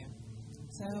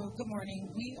So, good morning.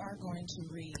 We are going to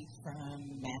read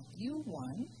from Matthew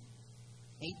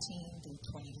 1:18 through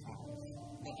 25.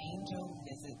 The angel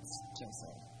visits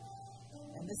Joseph.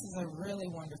 And this is a really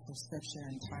wonderful scripture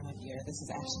and time of year. This is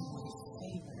actually my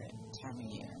favorite time of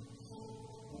year.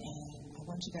 And I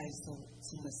want you guys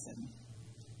to listen.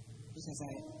 Because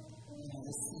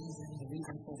the season, the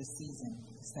reason for the season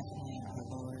is definitely our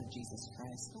Lord Jesus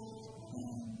Christ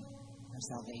and our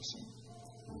salvation.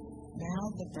 Now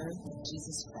the birth of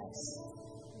Jesus Christ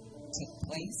took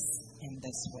place in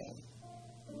this way.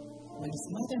 When his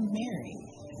mother Mary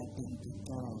had been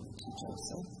betrothed to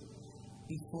Joseph,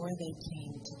 before they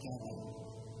came together,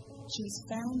 she was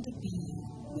found to be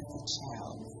with a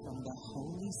child from the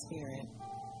Holy Spirit,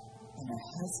 and her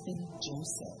husband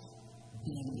Joseph,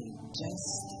 being a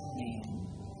just man,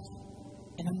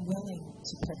 and unwilling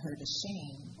to put her to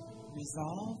shame,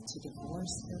 resolved to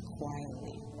divorce her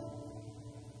quietly.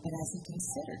 But as he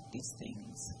considered these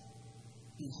things,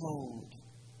 behold,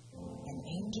 an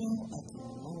angel of the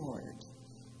Lord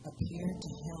appeared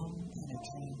to him in a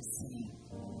dream, saying,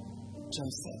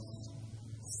 Joseph,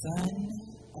 son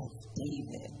of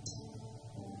David,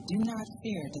 do not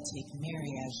fear to take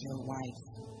Mary as your wife,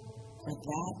 for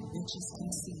that which is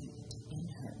conceived in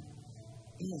her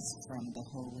is from the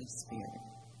Holy Spirit.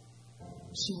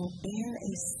 She will bear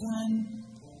a son,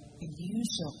 and you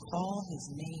shall call his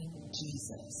name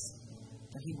Jesus,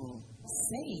 for he will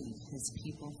save his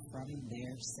people from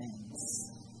their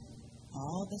sins.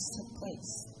 All this took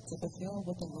place to fulfill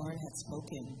what the Lord had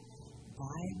spoken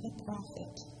by the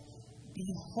prophet.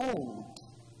 Behold,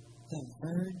 the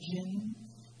virgin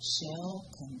shall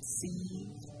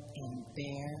conceive and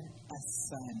bear a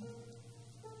son,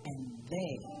 and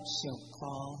they shall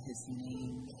call his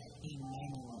name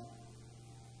Emmanuel,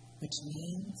 which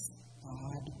means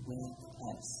God with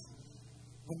us.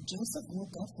 When Joseph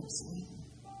woke up from sleep,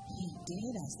 he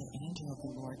did as the angel of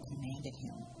the Lord commanded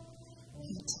him.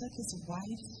 He took his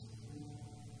wife,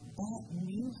 but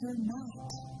knew her not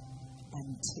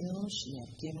until she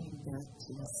had given birth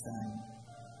to a son,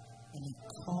 and he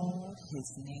called his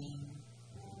name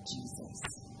Jesus.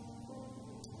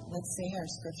 Let's say our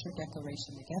scripture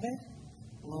declaration together.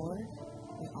 Lord,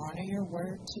 we honor your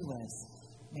word to us.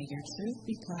 May your truth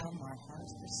become our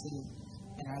heart's pursuit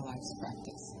and our life's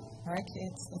practice. All right,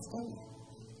 kids, let's go.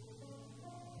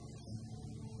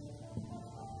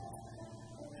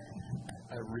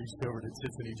 I reached over to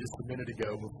Tiffany just a minute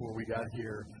ago before we got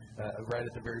here, right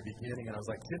at the very beginning, and I was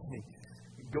like, Tiffany,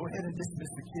 go ahead and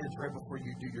dismiss the kids right before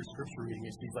you do your scripture reading.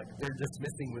 And she's like, they're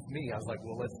dismissing with me. I was like,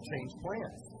 well, let's change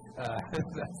plans.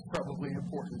 That's probably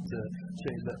important to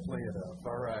change that plan up.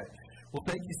 All right. Well,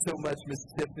 thank you so much, Miss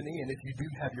Tiffany. And if you do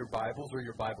have your Bibles or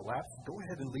your Bible apps, go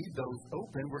ahead and leave those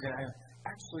open. We're going to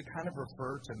actually kind of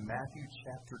refer to Matthew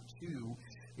chapter 2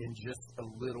 in just a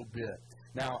little bit.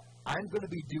 Now, I'm going to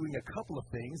be doing a couple of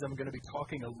things. I'm going to be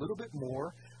talking a little bit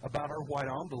more about our white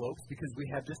envelopes because we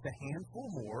have just a handful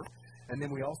more. And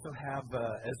then we also have,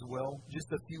 as well,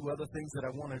 just a few other things that I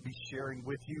want to be sharing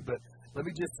with you. But let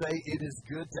me just say it is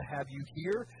good to have you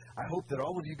here. I hope that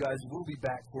all of you guys will be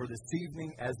back for this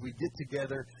evening as we get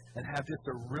together and have just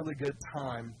a really good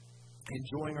time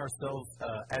enjoying ourselves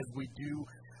as we do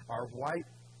our white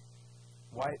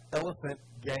elephant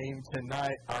game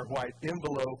tonight, our white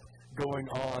envelope going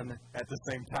on at the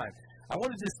same time. I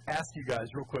want to just ask you guys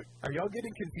real quick, are y'all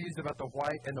getting confused about the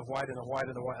white and the white and the white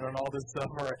and the white and all this stuff?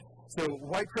 All right. So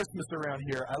white Christmas around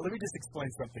here, let me just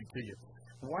explain something to you.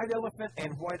 White elephant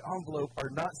and white envelope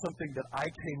are not something that I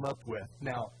came up with.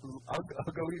 Now, I'll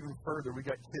go even further. We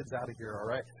got kids out of here, all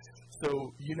right?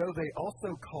 So, they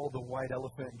also call the white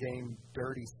elephant game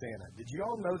Dirty Santa. Did you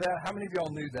all know that? How many of y'all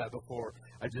knew that before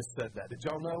I just said that? Did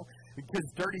y'all know? Because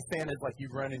Dirty Santa is like you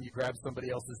run and you grab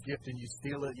somebody else's gift and you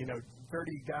steal it,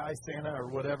 dirty guy Santa or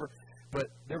whatever. But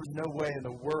there was no way in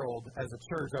the world, as a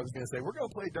church, I was going to say, we're going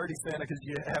to play Dirty Santa because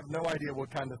you have no idea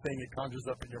what kind of thing it conjures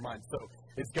up in your mind. So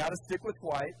it's got to stick with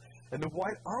white. And the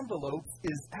white envelope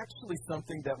is actually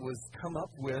something that was come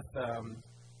up with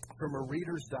from a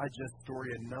Reader's Digest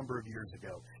story a number of years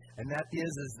ago. And that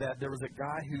is that there was a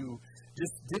guy who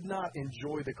just did not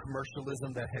enjoy the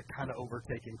commercialism that had kind of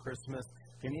overtaken Christmas.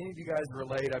 Can any of you guys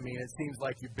relate? I mean, it seems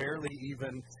like you barely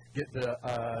even get the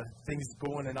things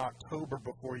going in October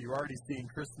before you're already seeing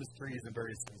Christmas trees and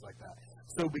various things like that.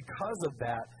 So because of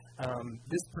that,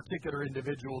 this particular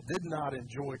individual did not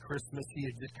enjoy Christmas. He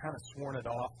had just kind of sworn it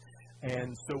off.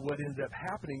 And so what ended up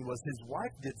happening was his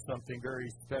wife did something very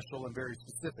special and very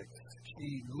specific.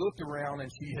 She looked around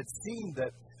and she had seen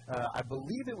that I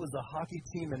believe it was a hockey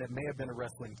team and it may have been a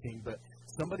wrestling team, but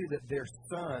somebody that their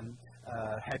son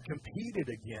had competed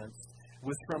against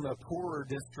was from a poorer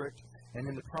district, And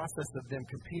in the process of them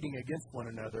competing against one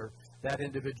another, that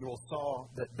individual saw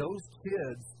that those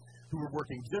kids who were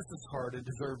working just as hard and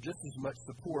deserved just as much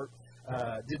support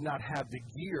did not have the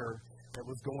gear that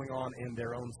was going on in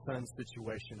their own son's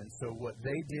situation. And so what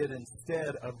they did,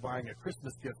 instead of buying a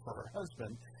Christmas gift for her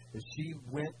husband, is she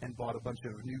went and bought a bunch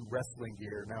of new wrestling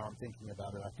gear. Now I'm thinking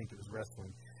about it, I think it was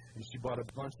wrestling. And she bought a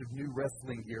bunch of new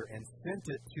wrestling gear and sent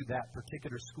it to that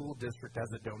particular school district as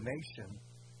a donation.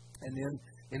 And then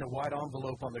in a white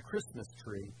envelope on the Christmas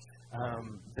tree,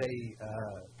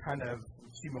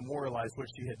 she memorialized what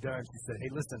she had done. She said, hey,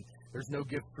 listen, there's no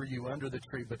gift for you under the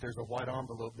tree, but there's a white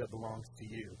envelope that belongs to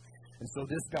you. And so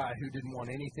this guy who didn't want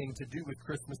anything to do with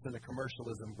Christmas and the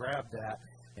commercialism grabbed that,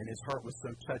 and his heart was so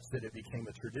touched that it became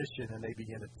a tradition, and they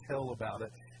began to tell about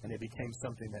it, and it became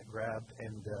something that grabbed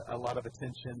and a lot of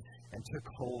attention and took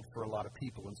hold for a lot of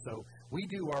people. And so we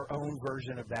do our own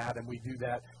version of that, and we do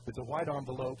that with the white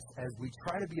envelopes as we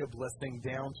try to be a blessing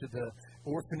down to the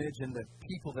orphanage and the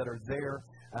people that are there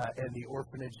and the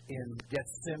orphanage in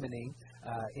Gethsemane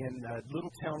in a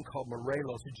little town called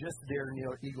Morelos, just there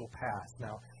near Eagle Pass.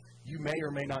 Now, you may or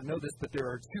may not know this, but there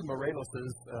are two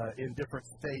Moreloses in different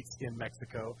states in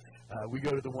Mexico. We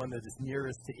go to the one that is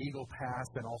nearest to Eagle Pass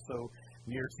and also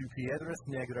near to Piedras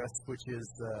Negras, which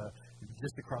is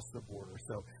just across the border.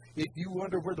 So if you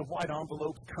wonder where the white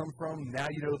envelopes come from, now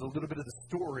you know a little bit of the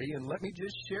story. And let me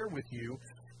just share with you,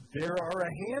 there are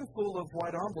a handful of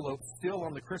white envelopes still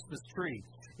on the Christmas tree.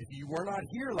 If you were not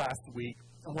here last week,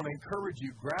 I want to encourage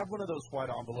you, grab one of those white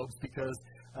envelopes because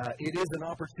it is an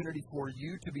opportunity for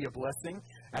you to be a blessing.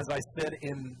 As I said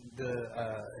in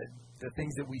the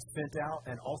things that we sent out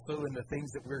and also in the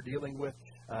things that we're dealing with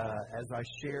as I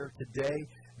share today,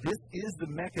 this is the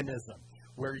mechanism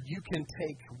where you can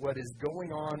take what is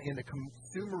going on in the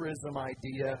consumerism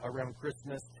idea around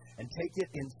Christmas and take it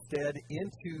instead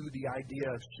into the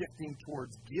idea of shifting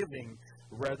towards giving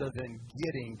rather than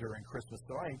getting during Christmas.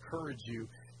 So I encourage you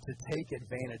to take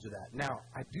advantage of that. Now,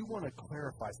 I do want to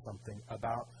clarify something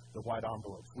about the white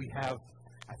envelopes. We have,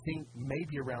 I think,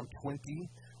 maybe around 20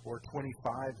 or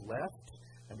 25 left,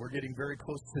 and we're getting very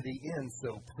close to the end.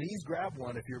 So please grab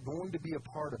one if you're going to be a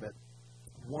part of it.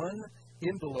 One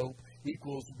envelope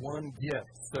equals one gift.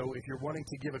 So if you're wanting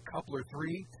to give a couple or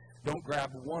three, don't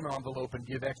grab one envelope and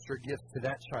give extra gifts to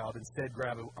that child. Instead,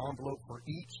 grab an envelope for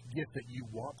each gift that you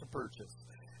want to purchase.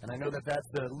 And I know that that's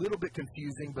a little bit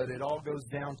confusing, but it all goes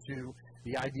down to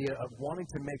the idea of wanting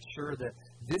to make sure that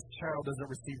this child doesn't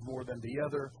receive more than the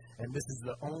other, and this is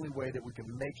the only way that we can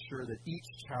make sure that each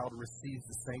child receives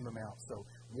the same amount. So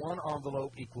one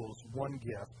envelope equals one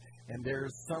gift. And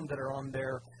there's some that are on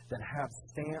there that have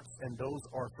stamps, and those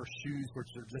are for shoes, which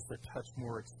are just a touch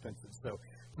more expensive. So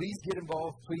please get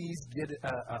involved. Please get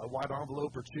a white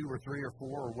envelope or two or three or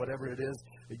four or whatever it is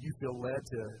that you feel led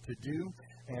to do.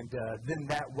 And then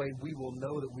that way we will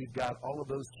know that we've got all of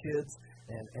those kids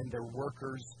and their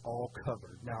workers all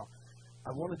covered. Now,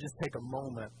 I want to just take a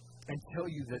moment and tell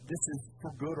you that this is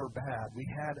for good or bad. We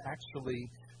had actually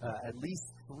at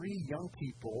least 3 young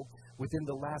people within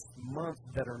the last month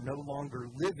that are no longer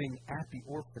living at the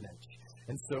orphanage.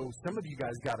 And so some of you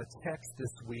guys got a text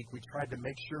this week. We tried to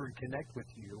make sure and connect with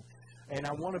you. And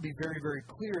I want to be very, very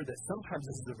clear that sometimes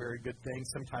this is a very good thing.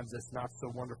 Sometimes it's not so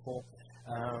wonderful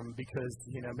because,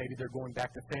 maybe they're going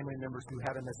back to family members who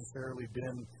haven't necessarily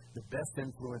been the best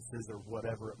influences or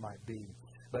whatever it might be.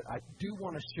 But I do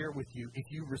want to share with you, if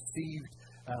you received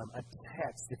a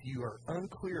text, if you are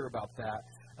unclear about that,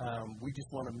 we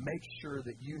just want to make sure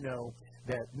that you know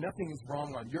that nothing is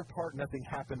wrong on your part, nothing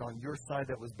happened on your side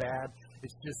that was bad.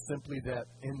 It's just simply that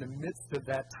in the midst of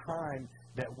that time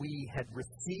that we had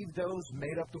received those,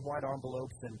 made up the white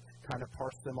envelopes and kind of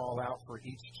parsed them all out for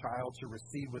each child to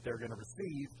receive what they're going to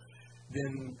receive,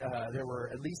 then there were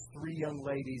at least 3 young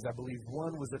ladies. I believe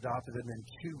one was adopted, and then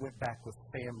 2 went back with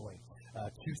family.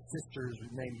 2 sisters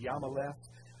named Yamaleth,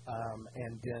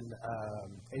 and then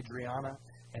Adriana,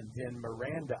 and then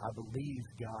Miranda, I believe,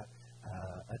 got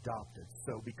adopted.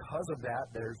 So because of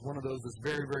that, there's one of those that's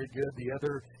very, very good. The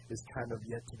other is kind of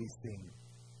yet to be seen.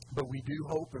 But we do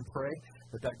hope and pray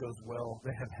that that goes well.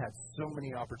 They have had so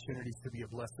many opportunities to be a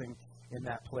blessing in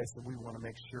that place, and we want to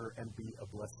make sure and be a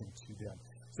blessing to them.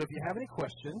 So if you have any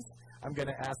questions, I'm going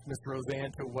to ask Miss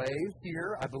Roseanne to wave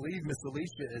here. I believe Miss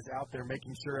Alicia is out there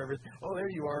making sure everything. Oh, there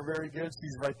you are. Very good.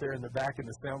 She's right there in the back in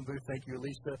the sound booth. Thank you,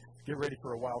 Alicia. Get ready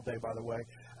for a wild day, by the way.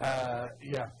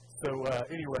 Yeah. So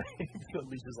anyway,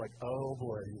 Alicia's like, oh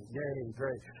boy, yay,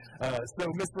 great. So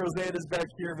Miss Roseanne is back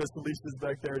here, Miss Alicia's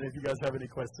back there, and if you guys have any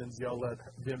questions, y'all let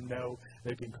them know.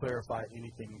 They can clarify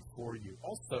anything for you.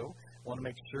 Also, want to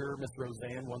make sure, Miss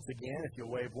Roseanne, once again, if you'll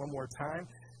wave one more time,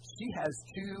 she has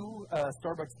 2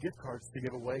 Starbucks gift cards to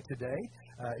give away today.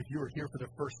 If you are here for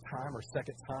the first time or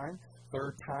second time,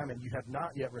 third time, and you have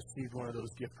not yet received one of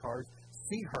those gift cards,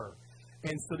 see her.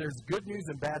 And so there's good news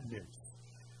and bad news.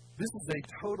 This is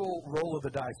a total roll of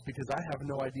the dice because I have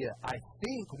no idea. I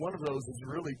think one of those is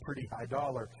really pretty high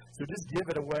dollar. So just give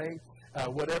it away,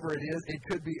 whatever it is. It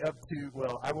could be up to,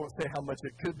 well, I won't say how much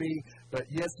it could be, but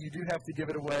yes, you do have to give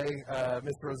it away,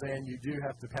 Miss Roseanne. You do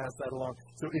have to pass that along.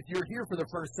 So if you're here for the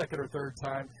first, second, or third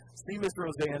time, see Miss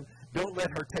Roseanne. Don't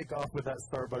let her take off with that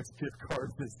Starbucks gift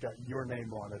card that's got your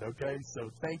name on it, okay?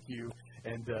 So thank you,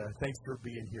 and thanks for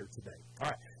being here today. All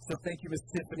right, so thank you, Miss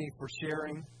Tiffany, for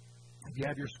sharing. If you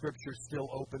have your scripture still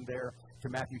open there to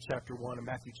Matthew chapter 1 and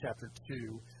Matthew chapter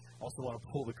 2, also want to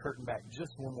pull the curtain back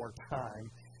just one more time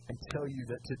and tell you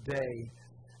that today,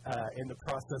 in the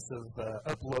process of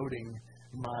uploading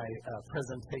my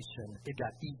presentation, it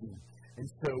got eaten. And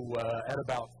so at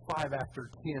about 5 after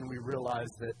 10, we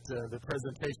realized that the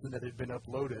presentation that had been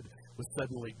uploaded was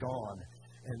suddenly gone.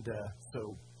 And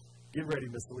so get ready,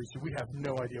 Miss Alicia. We have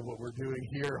no idea what we're doing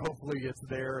here. Hopefully it's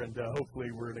there, and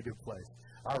hopefully we're in a good place.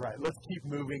 All right, let's keep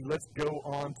moving. Let's go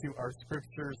on to our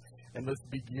scriptures, and let's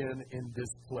begin in this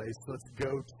place. Let's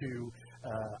go to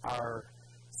our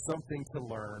something to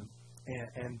learn,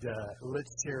 and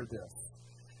let's share this.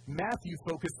 Matthew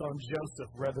focused on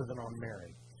Joseph rather than on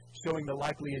Mary, showing the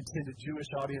likely intended Jewish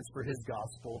audience for his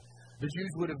gospel. The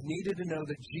Jews would have needed to know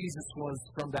that Jesus was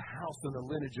from the house and the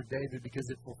lineage of David because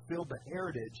it fulfilled the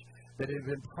heritage that had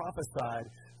been prophesied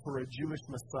for a Jewish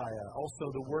Messiah.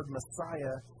 Also, the word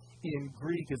Messiah in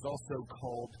Greek is also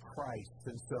called Christ.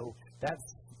 And so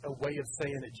that's a way of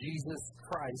saying that Jesus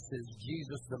Christ is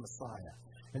Jesus the Messiah.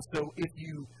 And so if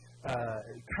you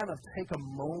kind of take a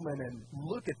moment and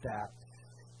look at that,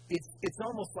 it's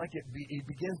almost like it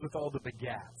begins with all the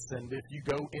begats. And if you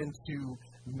go into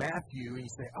Matthew and you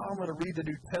say, I'm going to read the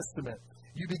New Testament,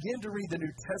 you begin to read the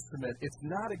New Testament, it's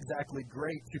not exactly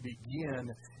great to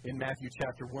begin in Matthew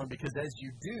chapter 1 because as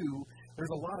you do,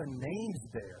 there's a lot of names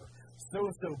there.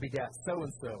 So-and-so begat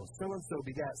so-and-so, so-and-so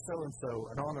begat so-and-so,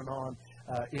 and on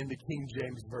in the King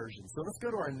James Version. So let's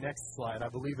go to our next slide. I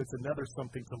believe it's another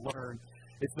something to learn.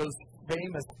 It's those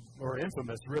famous, or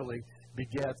infamous really,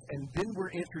 begets. And then we're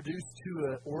introduced to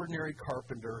an ordinary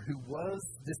carpenter who was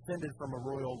descended from a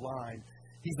royal line.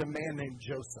 He's a man named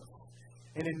Joseph.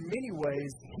 And in many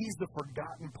ways, he's the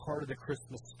forgotten part of the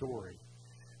Christmas story.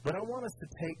 But I want us to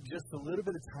take just a little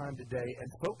bit of time today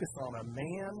and focus on a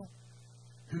man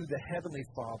who the Heavenly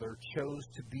Father chose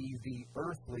to be the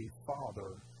earthly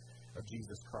father of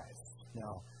Jesus Christ.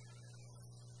 Now,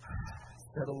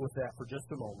 settle with that for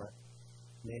just a moment.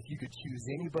 And if you could choose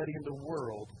anybody in the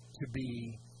world to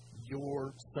be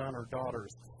your son or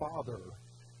daughter's father,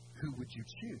 who would you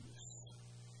choose?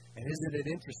 And isn't it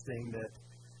interesting that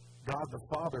God the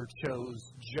Father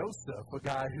chose Joseph, a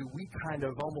guy who we kind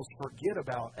of almost forget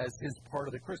about as his part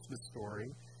of the Christmas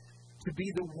story, to be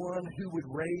the one who would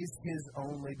raise his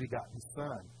only begotten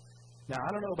son. Now,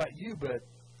 I don't know about you, but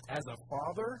as a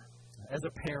father, as a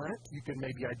parent, you can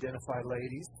maybe identify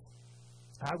ladies,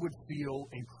 I would feel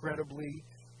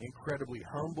incredibly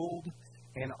humbled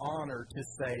and honored to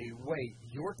say, wait,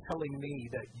 you're telling me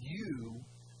that you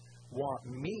want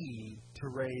me to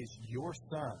raise your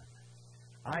son.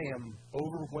 I am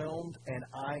overwhelmed and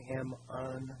I am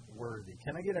unworthy.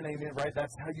 Can I get an amen? Right?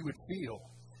 That's how you would feel.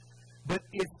 But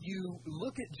if you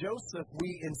look at Joseph,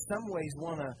 we in some ways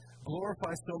want to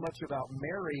glorify so much about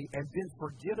Mary and then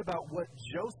forget about what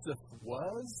Joseph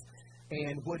was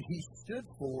and what he stood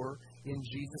for in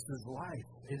Jesus' life.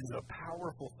 It is a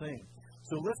powerful thing.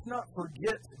 So let's not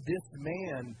forget this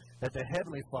man that the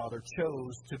Heavenly Father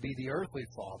chose to be the earthly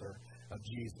father of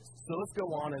Jesus. So let's go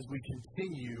on as we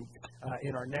continue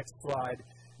in our next slide.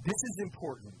 This is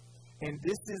important, and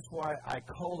this is why I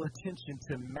call attention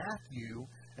to Matthew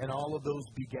and all of those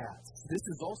begats. This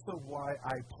is also why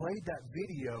I played that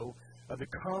video of the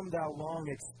Come Thou Long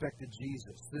Expected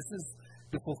Jesus. This is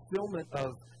the fulfillment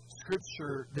of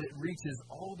Scripture that reaches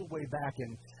all the way back.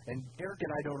 And Eric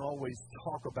and I don't always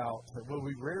talk about, well,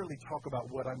 we rarely talk about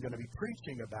what I'm going to be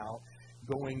preaching about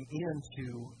going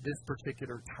into this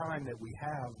particular time that we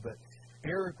have. But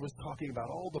Eric was talking about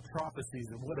all the prophecies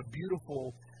and what a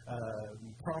beautiful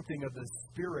prompting of the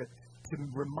Spirit to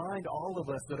remind all of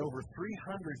us that over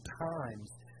 300 times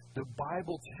the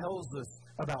Bible tells us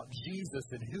about Jesus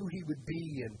and who he would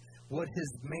be and what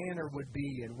his manner would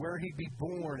be and where he'd be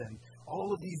born and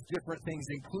all of these different things,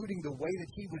 including the way that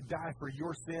he would die for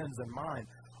your sins and mine.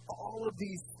 All of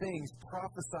these things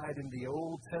prophesied in the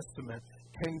Old Testament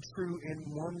came true in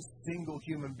one single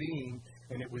human being,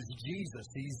 and it was Jesus.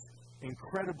 He's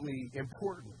incredibly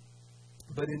important.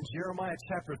 But in Jeremiah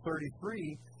chapter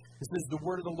 33, it says, the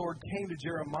word of the Lord came to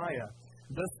Jeremiah.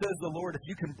 Thus says the Lord, if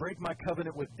you can break my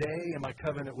covenant with day and my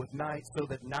covenant with night, so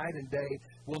that night and day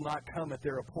will not come at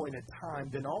their appointed time,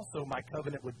 then also my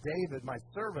covenant with David, my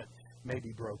servant, may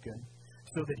be broken,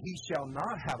 so that he shall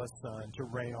not have a son to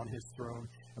reign on his throne,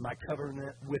 and my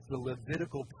covenant with the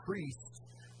Levitical priests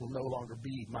will no longer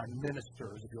be my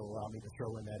ministers, if you'll allow me to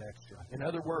throw in that extra. In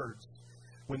other words,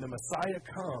 when the Messiah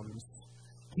comes,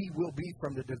 he will be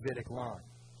from the Davidic line.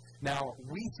 Now,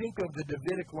 we think of the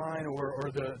Davidic line or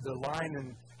the line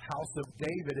in house of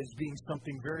David as being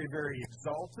something very, very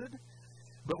exalted.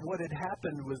 But what had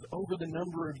happened was over the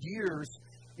number of years,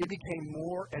 it became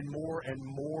more and more and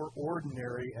more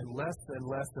ordinary and less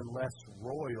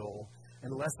royal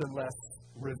and less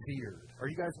revered. Are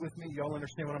you guys with me? Y'all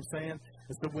understand what I'm saying?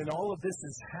 And so when all of this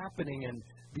is happening and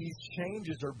these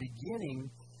changes are beginning,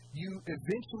 you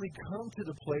eventually come to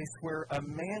the place where a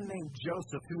man named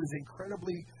Joseph, who is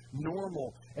incredibly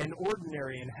normal and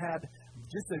ordinary and had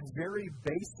just a very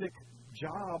basic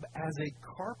job as a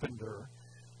carpenter,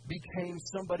 became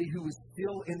somebody who was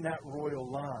still in that royal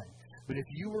line. But if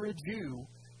you were a Jew,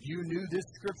 you knew this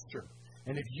scripture.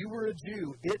 And if you were a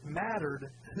Jew, it mattered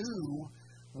who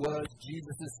was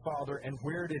Jesus' father and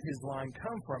where did his line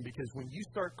come from. Because when you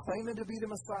start claiming to be the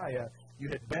Messiah, you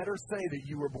had better say that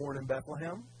you were born in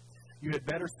Bethlehem. You had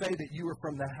better say that you were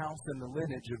from the house and the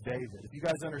lineage of David. If you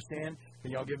guys understand,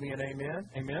 can y'all give me an amen?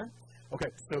 Amen? Okay,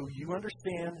 so you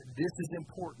understand this is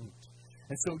important.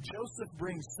 And so Joseph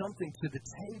brings something to the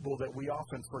table that we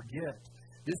often forget.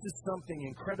 This is something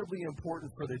incredibly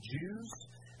important for the Jews,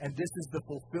 and this is the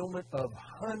fulfillment of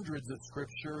hundreds of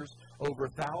scriptures over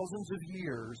thousands of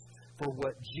years for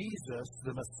what Jesus,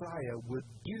 the Messiah, would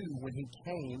do when he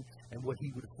came and what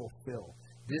he would fulfill.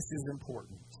 This is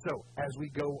important. So, as we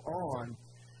go on,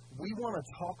 we want to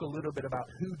talk a little bit about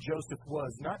who Joseph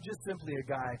was. Not just simply a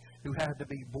guy who had to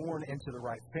be born into the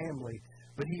right family,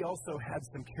 but he also had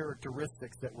some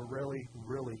characteristics that were really,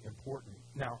 really important.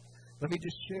 Now, let me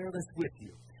just share this with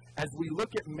you. As we look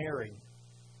at Mary,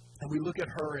 and we look at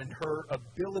her and her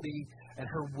ability and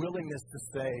her willingness to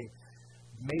say,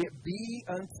 may it be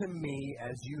unto me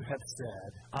as you have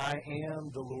said, I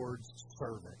am the Lord's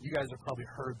servant. You guys have probably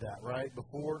heard that, right,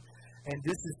 before? And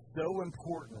this is so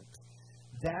important.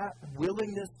 That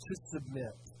willingness to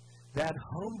submit, that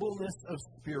humbleness of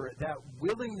spirit, that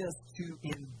willingness to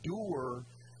endure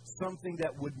something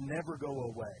that would never go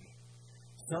away,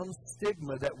 some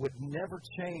stigma that would never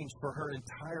change for her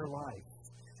entire life,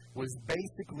 was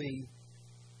basically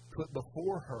put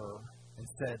before her and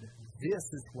said, this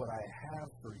is what I have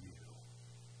for you.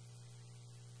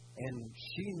 And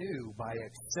she knew by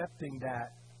accepting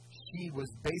that, she was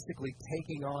basically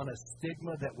taking on a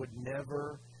stigma that would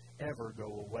never, ever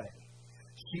go away.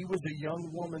 She was a young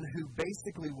woman who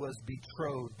basically was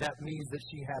betrothed. That means that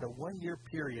she had a 1-year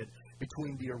period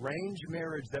between the arranged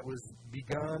marriage that was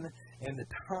begun and the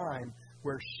time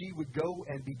where she would go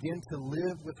and begin to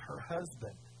live with her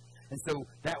husband. And so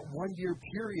that 1-year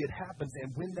period happens,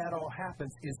 and when that all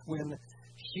happens is when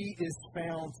she is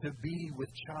found to be with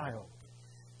child.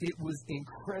 It was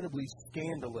incredibly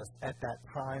scandalous at that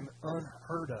time,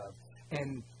 unheard of.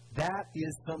 And that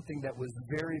is something that was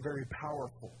very, very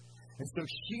powerful. And so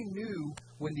she knew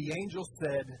when the angel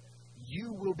said,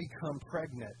 you will become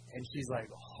pregnant. And she's like,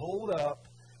 hold up,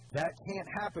 that can't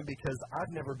happen because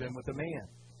I've never been with a man.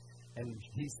 And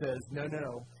he says,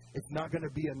 no, it's not going to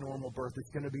be a normal birth. It's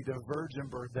going to be the virgin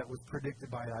birth that was predicted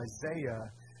by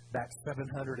Isaiah back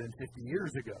 750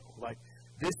 years ago. Like,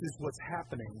 this is what's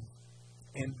happening.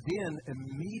 And then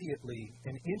immediately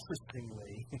and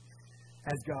interestingly,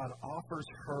 as God offers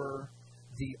her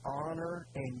the honor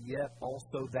and yet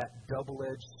also that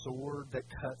double-edged sword that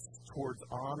cuts towards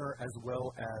honor as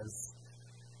well as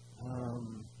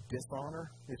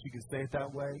dishonor, if you could say it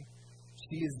that way.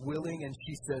 She is willing and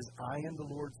she says, I am the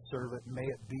Lord's servant. May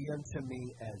it be unto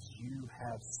me as you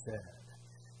have said.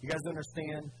 You guys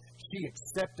understand? She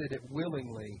accepted it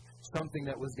willingly, something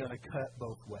that was going to cut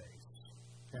both ways.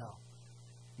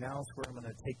 Now is where I'm going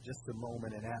to take just a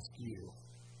moment and ask you,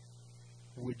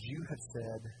 would you have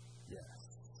said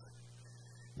yes?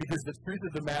 Because the truth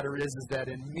of the matter is that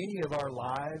in many of our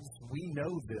lives, we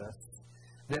know this,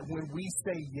 that when we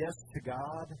say yes to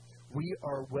God, we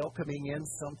are welcoming in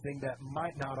something that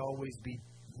might not always be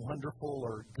wonderful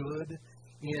or good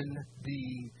in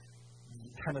the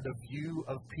kind of the view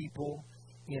of people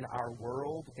in our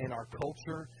world, in our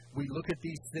culture. We look at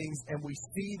these things and we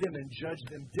see them and judge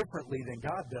them differently than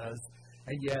God does.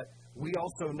 And yet, we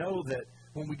also know that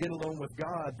when we get alone with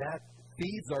God, that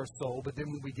feeds our soul. But then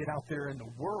when we get out there in the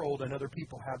world and other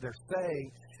people have their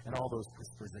say, and all those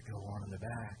whispers that go on in the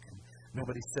back. And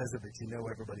nobody says it, but you know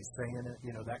everybody's saying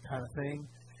it, that kind of thing.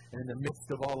 And in the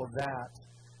midst of all of that,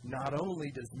 not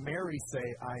only does Mary say,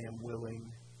 I am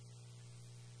willing,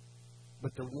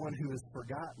 but the one who is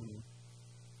forgotten,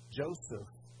 Joseph,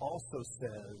 also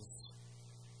says,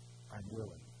 I'm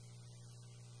willing.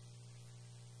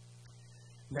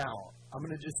 Now, I'm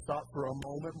going to just stop for a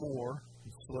moment more,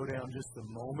 and slow down just a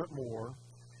moment more,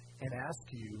 and ask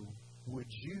you,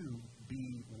 would you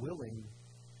be willing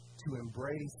to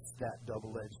embrace that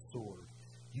double-edged sword?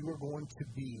 You are going to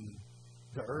be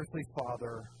the earthly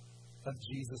father of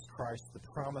Jesus Christ, the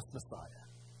promised Messiah.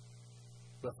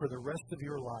 But for the rest of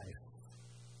your life,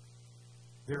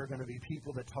 there are going to be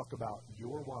people that talk about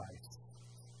your wife,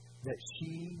 that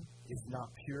she is not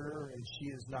pure and she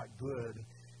is not good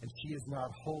and she is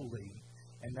not holy,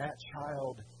 and that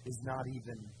child is not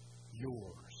even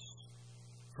yours.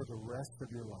 For the rest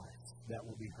of your life, that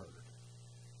will be heard.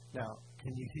 Now,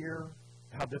 can you hear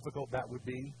how difficult that would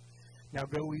be? Now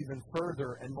go even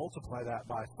further and multiply that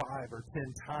by 5 or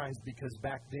 10 times, because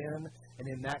back then and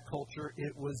in that culture,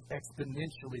 it was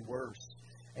exponentially worse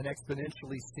and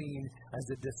exponentially seen as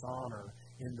a dishonor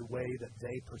in the way that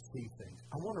they perceive things.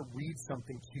 I want to read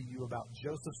something to you about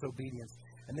Joseph's obedience,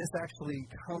 and this actually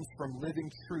comes from Living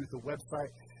Truth, a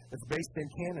website that's based in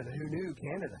Canada. Who knew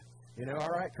Canada? All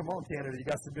right, come on, Canada, you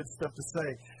got some good stuff to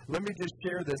say. Let me just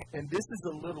share this, and this is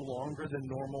a little longer than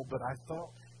normal, but I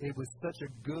thought it was such a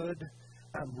good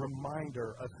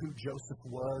reminder of who Joseph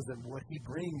was and what he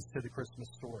brings to the Christmas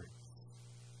story.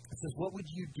 It says, what would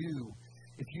you do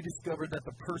if you discovered that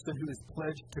the person who is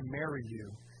pledged to marry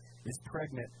you is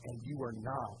pregnant and you are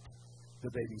not the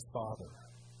baby's father?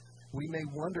 We may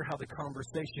wonder how the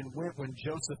conversation went when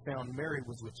Joseph found Mary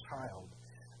was with child.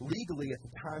 Legally, at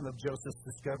the time of Joseph's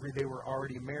discovery, they were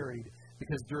already married,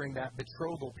 because during that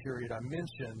betrothal period I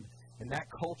mentioned, in that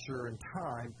culture and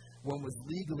time, one was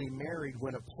legally married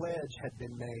when a pledge had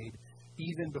been made,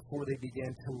 even before they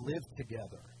began to live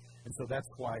together. And so that's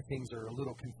why things are a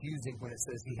little confusing when it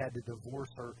says he had to divorce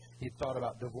her. He thought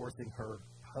about divorcing her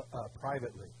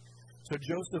privately. So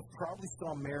Joseph probably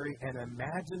saw Mary and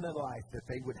imagined the life that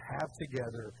they would have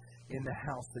together in the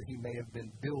house that he may have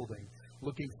been building,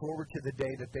 looking forward to the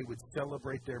day that they would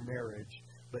celebrate their marriage.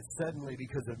 But suddenly,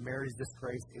 because of Mary's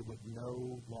disgrace, it would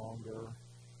no longer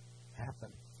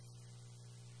happen.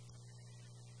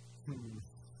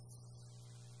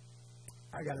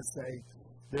 I got to say,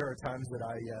 there are times that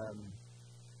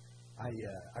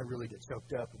I really get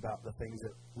choked up about the things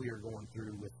that we are going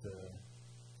through with the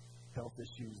health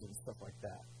issues and stuff like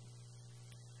that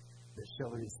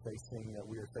Shelley is facing, that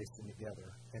we are facing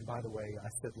together. And by the way, I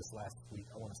said this last week,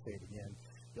 I want to say it again.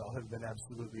 Y'all have been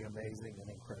absolutely amazing and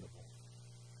incredible.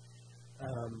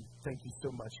 Thank you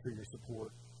so much for your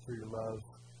support, for your love,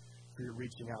 for your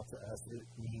reaching out to us. It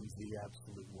means the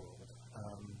absolute world.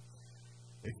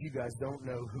 If you guys don't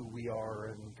know who we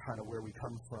are and kind of where we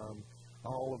come from,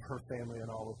 all of her family and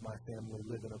all of my family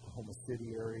live in Oklahoma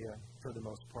City area for the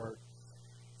most part.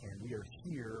 And we are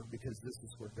here because this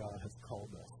is where God has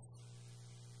called us.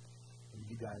 And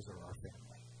you guys are our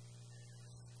family.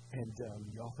 And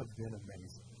y'all have been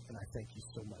amazing. And I thank you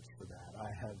so much for that. I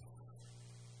have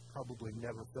probably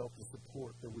never felt the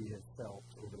support that we have felt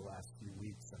over the last few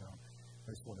weeks. And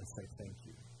I just want to say thank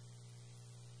you.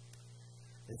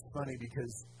 It's funny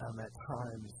because at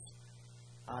times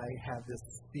I have this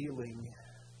feeling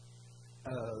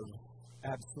of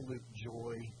absolute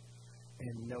joy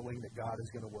in knowing that God is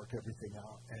going to work everything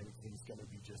out and everything's going to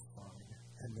be just fine.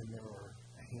 And then there are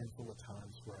a handful of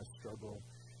times where I struggle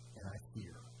and I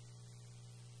fear.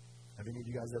 Have any of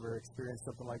you guys ever experienced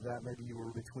something like that? Maybe you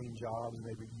were between jobs,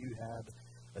 maybe you had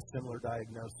a similar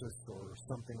diagnosis or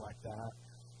something like that.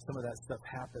 Some of that stuff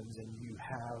happens and you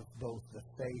have both the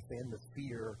faith and the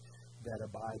fear that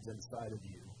abides inside of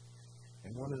you.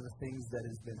 And one of the things that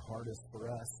has been hardest for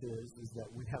us is that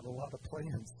we have a lot of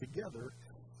plans together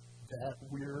that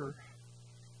we're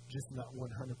just not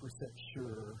 100%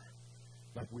 sure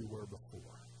like we were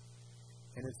before.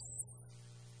 And it's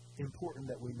important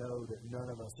that we know that none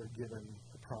of us are given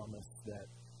the promise that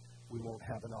we won't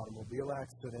have an automobile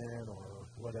accident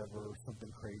or whatever, something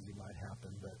crazy might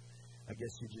happen. But I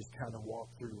guess you just kind of walk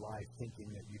through life thinking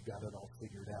that you've got it all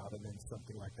figured out, and then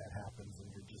something like that happens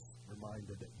and you're just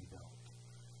reminded that you don't.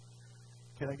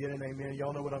 Can I get an amen?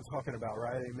 Y'all know what I'm talking about,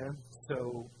 right? Amen?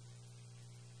 So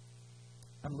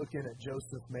I'm looking at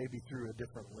Joseph maybe through a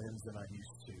different lens than I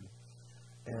used to.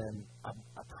 And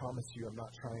I promise you, I'm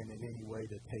not trying in any way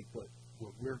to take what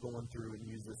we're going through and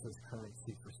use this as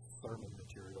currency for sermon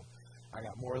material. I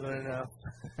got more than enough.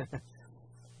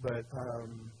 But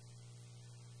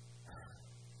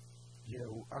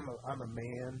I'm a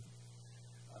man.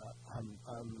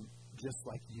 I'm just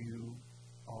like you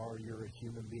are. You're a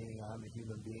human being. I'm a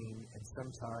human being. And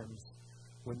sometimes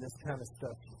when this kind of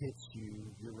stuff hits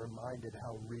you, you're reminded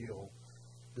how real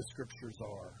the scriptures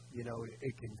are.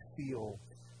 It can feel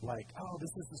like, oh,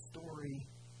 this is the story.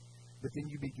 But then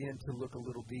you begin to look a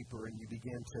little deeper and you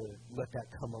begin to let that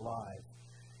come alive.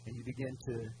 And you begin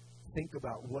to think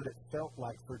about what it felt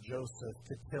like for Joseph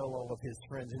to tell all of his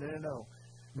friends, no,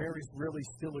 Mary's really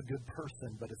still a good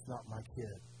person, but it's not my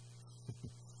kid.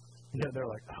 They're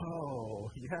like, oh,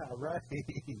 yeah, right.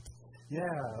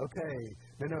 Yeah, okay.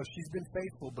 No, she's been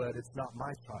faithful, but it's not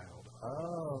my child.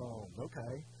 Oh,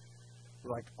 okay.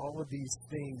 Like all of these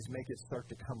things make it start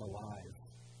to come alive.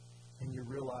 And you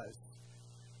realize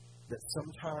that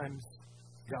sometimes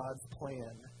God's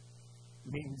plan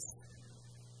means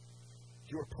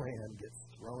your plan gets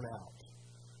thrown out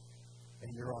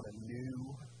and you're on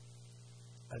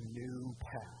a new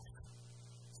path,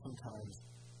 sometimes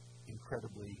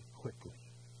incredibly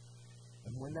quickly.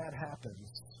 And when that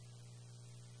happens,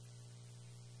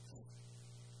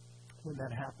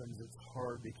 it's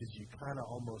hard because you kind of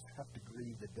almost have to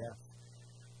grieve the death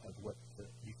of what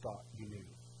you thought you knew,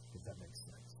 if that makes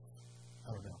sense.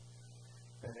 I don't know.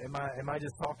 Am I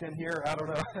just talking here? I don't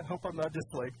know. I hope I'm not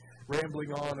just like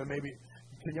rambling on, and maybe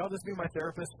can y'all just be my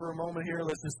therapist for a moment here?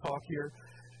 Let's just talk here.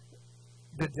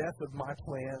 The death of my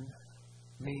plan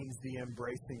means the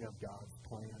embracing of God's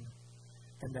plan,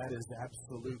 and that is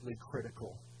absolutely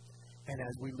critical. And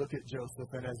as we look at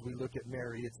Joseph and as we look at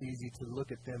Mary, it's easy to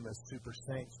look at them as super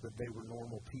saints, but they were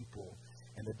normal people,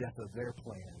 and the death of their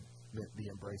plan meant the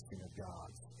embracing of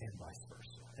God's, and vice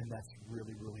versa. And that's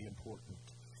really, really important.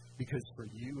 Because for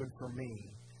you and for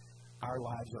me, our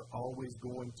lives are always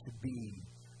going to be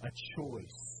a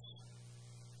choice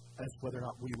as whether or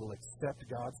not we will accept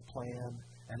God's plan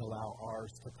and allow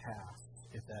ours to pass,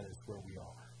 if that is where we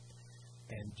are.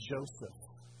 And Joseph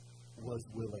was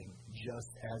willing, just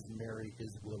as Mary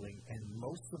is willing. And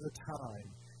most of the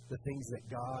time, the things that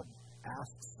God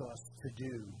asks us to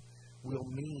do will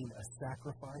mean a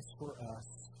sacrifice for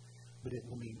us, but it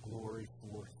will mean glory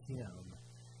for Him.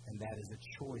 And that is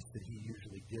a choice that He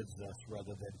usually gives us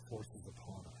rather than forces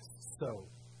upon us. So,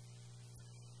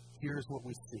 here's what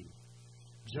we see.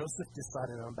 Joseph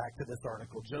decided, and I'm back to this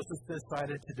article, Joseph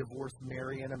decided to divorce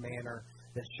Mary in a manner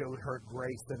that showed her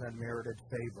grace and unmerited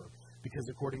favor. Because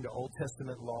according to Old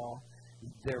Testament law,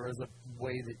 there was a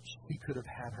way that he could have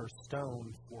had her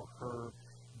stoned for her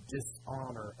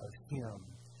dishonor of him.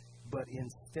 But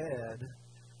instead,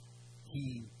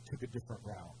 he took a different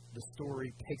route. The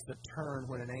story takes a turn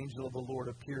when an angel of the Lord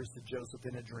appears to Joseph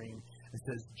in a dream and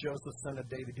says, Joseph, son of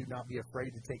David, do not be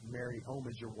afraid to take Mary home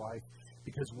as your wife,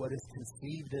 because what is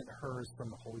conceived in her is from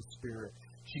the Holy Spirit.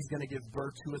 She's going to give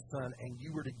birth to a son, and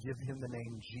you are to give him the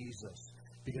name Jesus,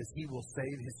 because he will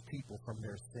save his people from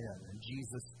their sin. And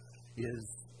Jesus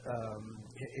is,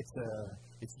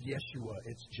 it's Yeshua,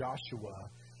 it's Joshua,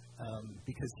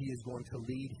 because he is going to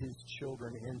lead his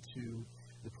children into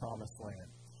the promised land.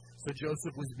 So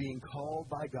Joseph was being called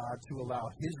by God to allow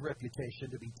his reputation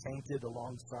to be tainted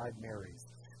alongside Mary's.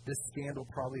 This scandal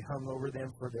probably hung over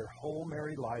them for their whole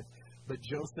married life, but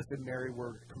Joseph and Mary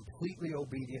were completely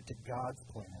obedient to God's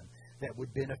plan that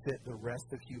would benefit the rest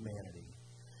of humanity.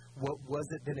 What was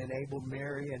it that enabled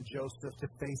Mary and Joseph to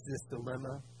face this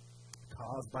dilemma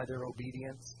caused by their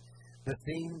obedience? The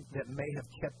thing that may have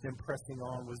kept them pressing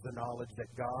on was the knowledge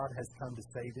that God has come to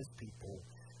save his people,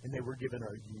 and they were given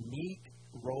a unique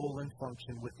role and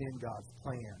function within God's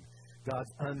plan.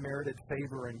 God's unmerited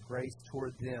favor and grace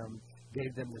toward them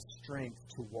gave them the strength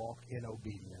to walk in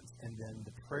obedience. And then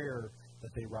the prayer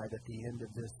that they write at the end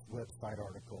of this website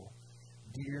article,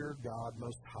 Dear God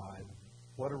Most High,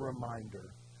 what a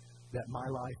reminder that my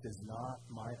life is not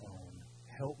my own.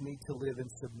 Help me to live in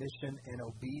submission and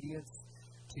obedience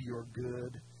to your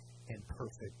good and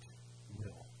perfect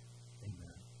will.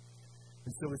 Amen.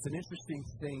 And so it's an interesting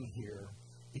thing here.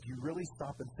 If you really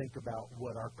stop and think about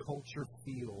what our culture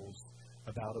feels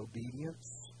about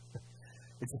obedience,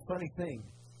 it's a funny thing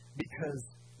because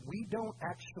we don't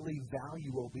actually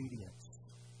value obedience.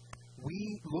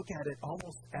 We look at it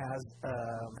almost as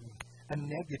a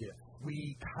negative.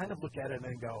 We kind of look at it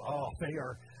and go, oh,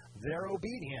 they're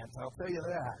obedient. I'll tell you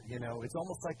that. You know, it's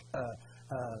almost like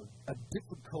a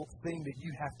difficult thing that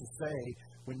you have to say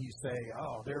when you say,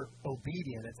 oh, they're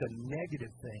obedient. It's a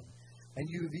negative thing. And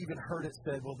you've even heard it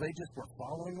said, well, they just were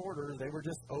following orders. They were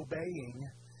just obeying.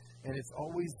 And it's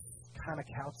always kind of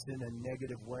couched in a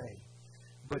negative way.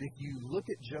 But if you look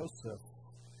at Joseph,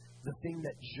 the thing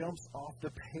that jumps off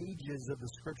the pages of the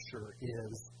Scripture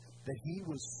is that he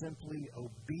was simply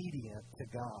obedient to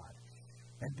God.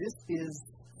 And this is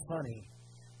funny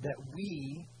that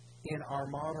we, in our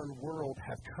modern world,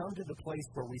 have come to the place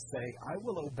where we say, I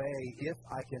will obey if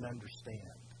I can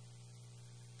understand.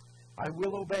 I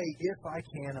will obey if I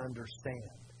can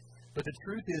understand. But the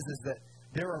truth is that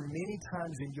there are many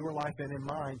times in your life and in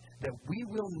mine that we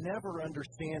will never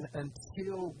understand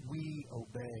until we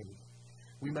obey.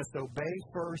 We must obey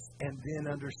first, and then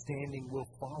understanding will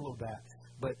follow that.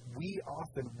 But we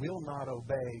often will not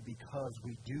obey because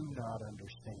we do not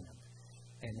understand.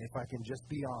 And if I can just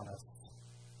be honest,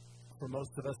 for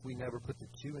most of us, we never put the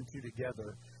two and two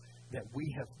together, that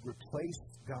we have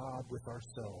replaced God with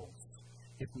ourselves.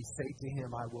 If we say to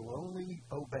Him, I will only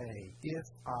obey if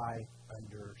I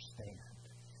understand.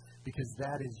 Because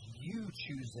that is you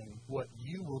choosing what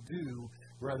you will do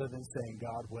rather than saying,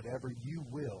 God, whatever you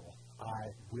will,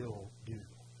 I will do.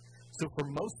 So for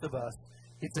most of us,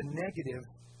 it's a negative.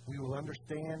 We will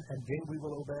understand and then we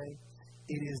will obey.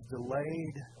 It is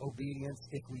delayed obedience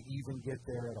if we even get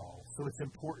there at all. So it's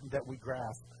important that we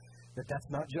grasp that that's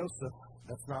not Joseph,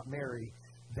 that's not Mary.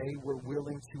 They were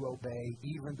willing to obey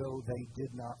even though they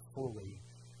did not fully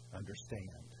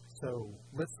understand. So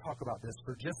let's talk about this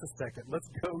for just a second. Let's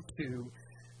go to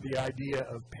the idea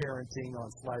of parenting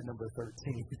on slide number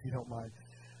 13, if you don't mind.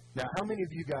 Now, how many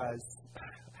of you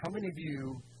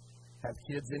have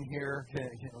kids in here?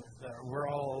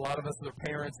 A lot of us are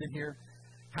parents in here.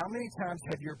 How many times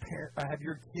have your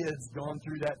kids gone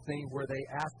through that thing where they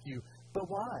ask you, but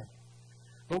why?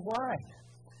 But why?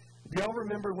 Do y'all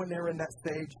remember when they were in that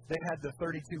stage, they had the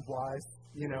 32 whys?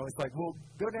 You know, it's like, well,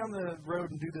 go down the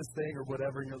road and do this thing or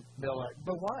whatever. And they're like,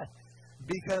 but why?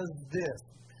 Because this.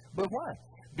 But why?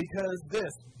 Because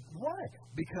this. Why?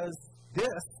 Because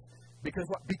this. Because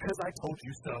what? Because I told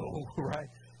you so, right?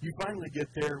 You finally get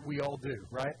there, we all do,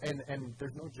 right? And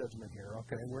there's no judgment here,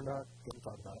 okay? We're not going to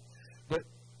talk about it. But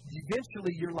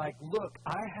eventually you're like, look,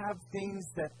 I have things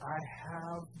that I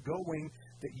have going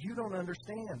that you don't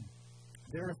understand.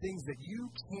 There are things that you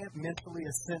can't mentally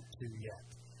assent to yet.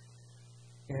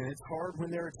 And it's hard when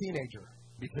they're a teenager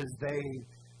because they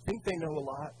think they know a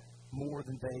lot more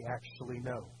than they actually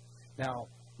know. Now,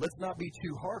 let's not be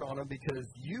too hard on them because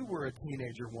you were a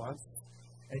teenager once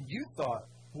and you thought,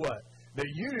 what? That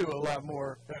you knew a lot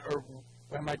more, or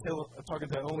am I talking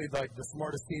to only like the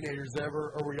smartest teenagers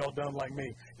ever, or were y'all dumb like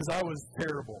me? Because I was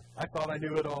terrible. I thought I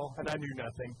knew it all, and I knew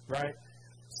nothing, right?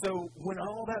 So when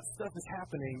all that stuff is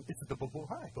happening, it's the but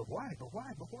why, but why, but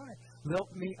why, but why?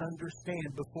 Help me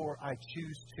understand before I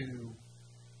choose to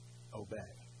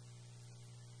obey.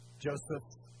 Joseph,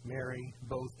 Mary,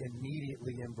 both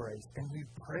immediately embraced. And we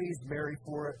praise Mary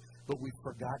for it, but we've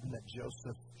forgotten that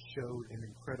Joseph showed an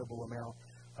incredible amount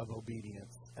of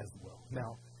obedience as well.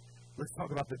 Now, let's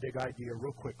talk about the big idea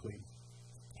real quickly.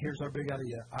 Here's our big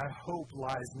idea. Our hope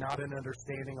lies not in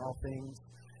understanding all things,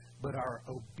 but our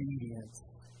obedience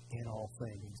in all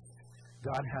things.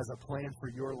 God has a plan for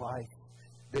your life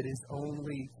that is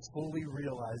only fully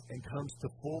realized and comes to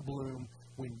full bloom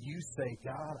when you say,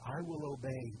 God, I will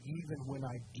obey even when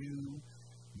I do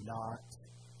not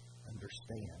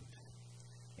understand.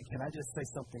 And can I just say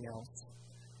something else?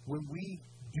 When we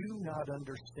do not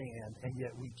understand and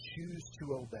yet we choose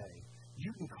to obey,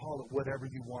 you can call it whatever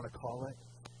you want to call it,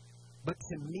 but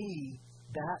to me,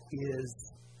 that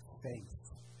is faith.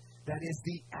 That is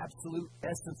the absolute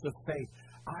essence of faith.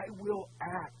 I will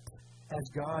act as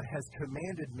God has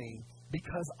commanded me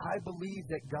because I believe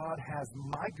that God has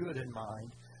my good in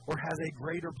mind or has a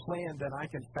greater plan than I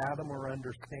can fathom or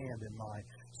understand in mind.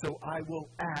 So I will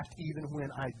act even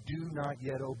when I do not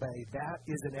yet obey. That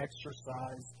is an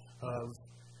exercise of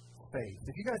faith.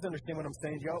 If you guys understand what I'm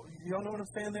saying, y'all know what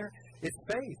I'm saying there? It's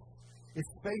faith.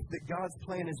 It's faith that God's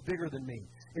plan is bigger than me.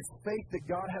 It's faith that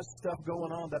God has stuff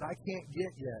going on that I can't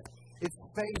get yet. It's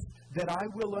faith that I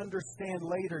will understand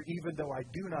later even though I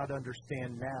do not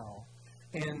understand now.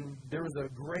 And there was a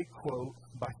great quote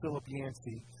by Philip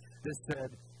Yancey that said,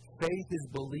 faith is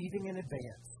believing in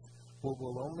advance what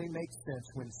will only make sense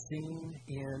when seen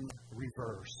in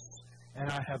reverse. And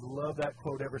I have loved that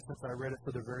quote ever since I read it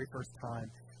for the very first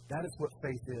time. That is what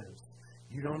faith is.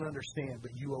 You don't understand,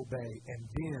 but you obey, and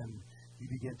then you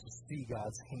begin to see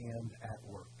God's hand at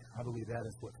work. I believe that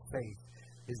is what faith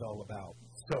is all about.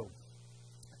 So,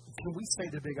 can we say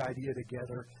the big idea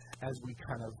together as we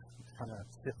kind of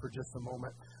sit for just a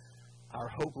moment? Our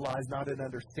hope lies not in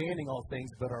understanding all things,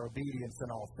 but our obedience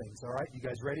in all things. All right, you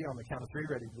guys ready? On the count of three.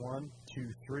 Ready? 1, 2,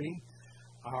 3.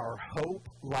 Our hope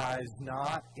lies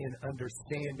not in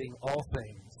understanding all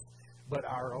things, but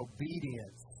our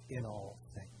obedience in all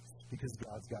things. Because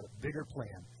God's got a bigger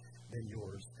plan than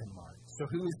yours and mine. So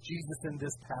who is Jesus in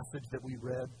this passage that we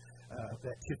read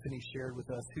that Tiffany shared with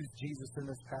us. Who's Jesus in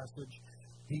this passage?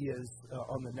 He is,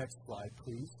 on the next slide,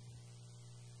 please.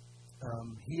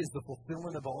 He is the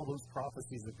fulfillment of all those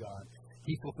prophecies of God.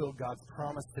 He fulfilled God's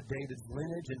promise to David's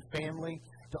lineage and family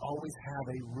to always have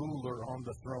a ruler on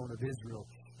the throne of Israel.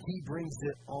 He brings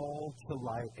it all to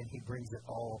light, and he brings it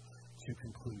all to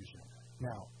conclusion.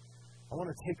 Now, I want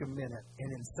to take a minute,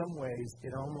 and in some ways,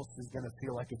 it almost is going to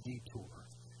feel like a detour.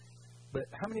 But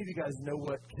how many of you guys know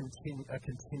what a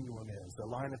continuum is, a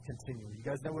line of continuum? You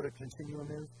guys know what a continuum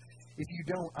is? If you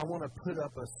don't, I want to put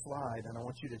up a slide, and I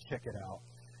want you to check it out.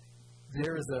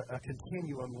 There is a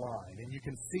continuum line, and you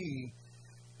can see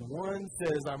one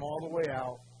says I'm all the way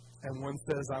out, and one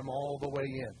says I'm all the way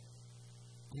in.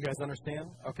 You guys understand?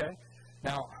 Okay?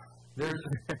 Now, there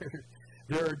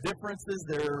are differences.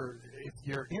 If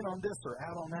you're in on this or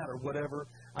out on that or whatever,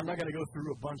 I'm not going to go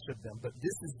through a bunch of them, but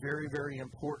this is very, very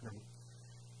important.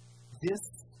 This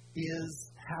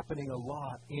is happening a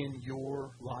lot in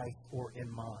your life or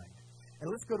in mine. And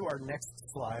let's go to our next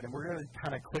slide, and we're going to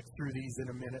kind of click through these in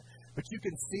a minute. But you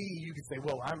can say,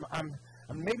 well, I'm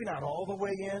maybe not all the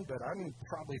way in, but I'm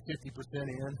probably 50%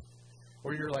 in.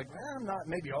 Or you're like, I'm not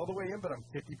maybe all the way in, but I'm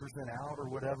 50% out or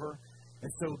whatever.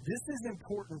 And so this is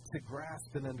important to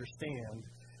grasp and understand,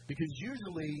 because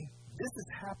usually this is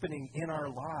happening in our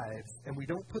lives, and we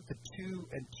don't put the two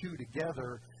and two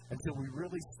together until we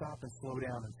really stop and slow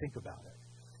down and think about it.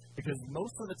 Because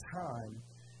most of the time,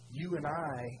 you and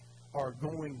I are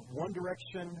going one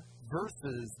direction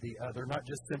versus the other, not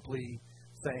just simply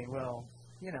saying, well,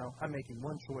 I'm making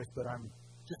one choice, but I'm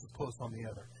just as close on the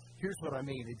other. Here's what I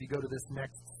mean. If you go to this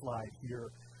next slide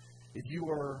here, if you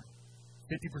are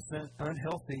 50%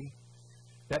 unhealthy,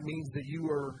 that means that you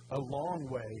are a long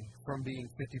way from being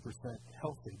 50%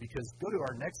 healthy. Because go to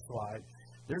our next slide,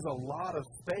 there's a lot of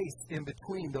space in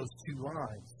between those two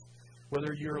lines.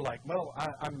 Whether you're like, well,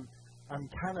 I'm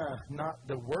kind of not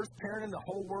the worst parent in the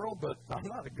whole world, but I'm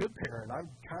not a good parent. I'm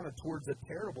kind of towards a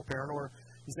terrible parent. Or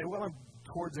you say, well, I'm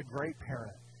towards a great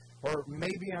parent. Or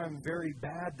maybe I'm very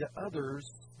bad to others,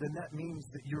 then that means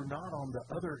that you're not on the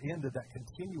other end of that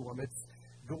continuum. It's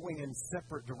going in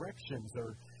separate directions,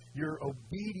 or you're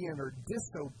obedient or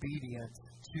disobedient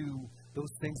to those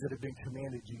things that have been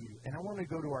commanded to you. And I want to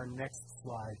go to our next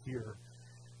slide here.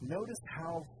 Notice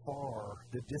how far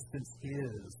the distance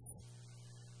is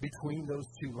between those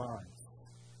two lines.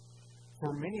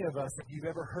 For many of us, if you've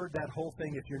ever heard that whole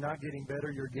thing, if you're not getting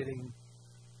better, you're getting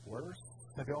worse.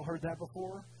 Have you all heard that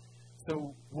before?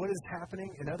 So what is happening?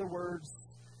 In other words,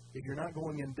 if you're not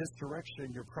going in this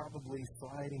direction, you're probably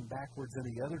sliding backwards in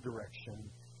the other direction.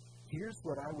 Here's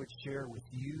what I would share with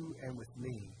you and with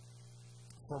me.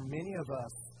 For many of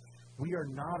us, we are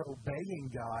not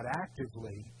obeying God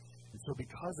actively. And so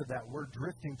because of that, we're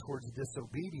drifting towards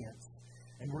disobedience.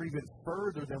 And we're even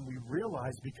further than we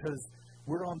realize, because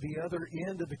we're on the other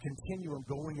end of the continuum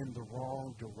going in the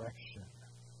wrong direction.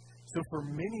 So for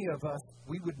many of us,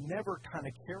 we would never kind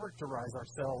of characterize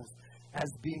ourselves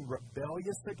as being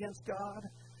rebellious against God.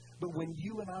 But when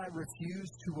you and I refuse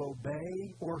to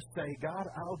obey or say, God,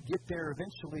 I'll get there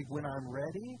eventually when I'm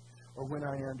ready or when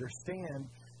I understand,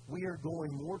 we are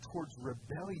going more towards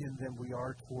rebellion than we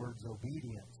are towards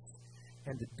obedience.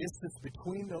 And the distance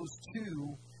between those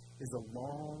two is a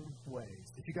long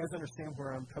ways. If you guys understand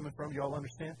where I'm coming from, you all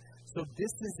understand? So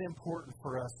this is important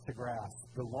for us to grasp.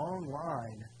 The long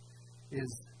line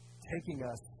is taking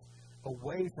us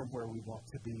away from where we want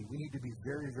to be. We need to be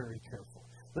very, very careful.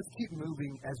 Let's keep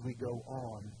moving as we go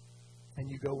on. And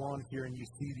you go on here and you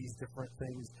see these different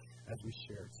things as we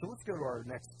shared. So let's go to our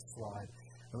next slide.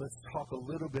 And let's talk a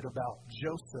little bit about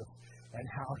Joseph and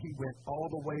how he went all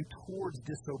the way towards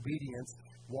disobedience,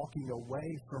 walking away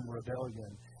from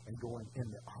rebellion and going in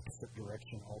the opposite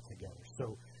direction altogether.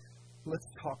 So let's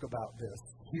talk about this.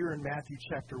 Here in Matthew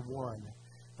chapter 1,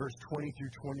 verse 20 through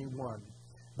 21.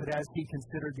 But as he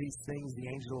considered these things, the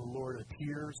angel of the Lord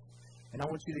appears. And I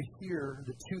want you to hear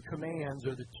the two commands,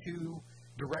 or the two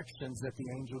directions that the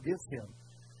angel gives him.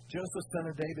 Joseph, son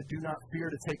of David, do not fear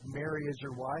to take Mary as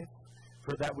your wife,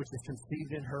 for that which is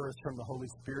conceived in her is from the Holy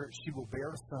Spirit. She will bear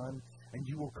a son, and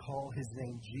you will call his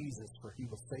name Jesus, for he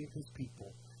will save his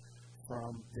people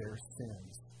from their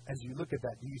sins. As you look at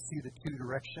that, do you see the two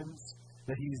directions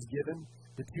that he's given,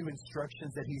 the two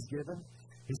instructions that he's given?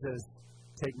 He says,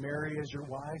 take Mary as your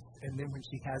wife, and then when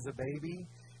she has a baby,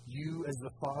 you as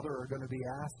the father are going to be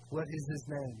asked, what is his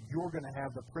name? You're going to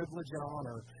have the privilege and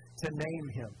honor to name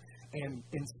him. And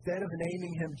instead of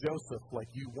naming him Joseph like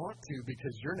you want to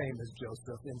because your name is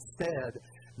Joseph, instead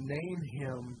name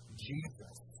him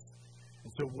Jesus.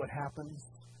 And so what happens?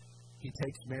 He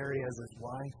takes Mary as his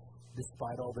wife,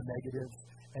 despite all the negatives.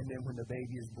 And then when the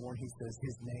baby is born, he says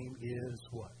his name is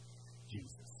what?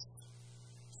 Jesus.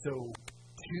 So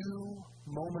 2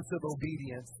 moments of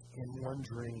obedience in one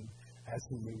dream as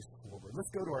he moves forward. Let's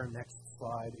go to our next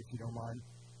slide, if you don't mind.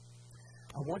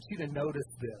 I want you to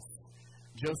notice this.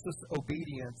 Joseph's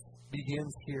obedience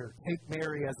begins here. Take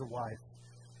Mary as a wife.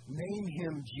 Name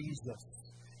him Jesus.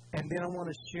 And then I want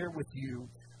to share with you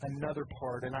another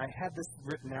part. And I had this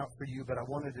written out for you, but I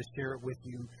wanted to share it with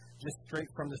you just straight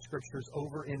from the scriptures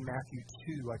over in Matthew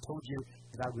 2. I told you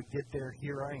that I would get there.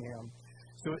 Here I am.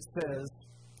 So it says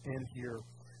in here,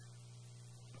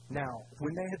 now,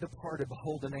 when they had departed,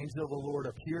 behold, an angel of the Lord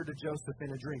appeared to Joseph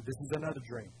in a dream. This is another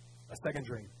dream, a second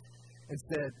dream. And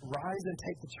said, rise and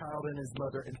take the child and his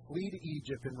mother and flee to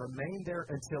Egypt and remain there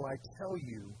until I tell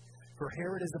you, for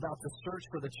Herod is about to search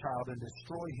for the child and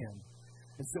destroy him.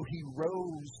 And so he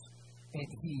rose and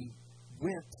he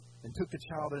went and took the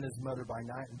child and his mother by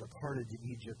night and departed to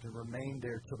Egypt and remained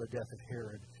there till the death of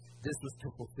Herod. This was to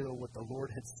fulfill what the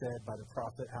Lord had said by the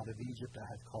prophet, out of Egypt I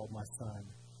have called my son.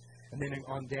 And then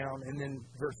on down, and then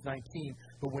verse 19,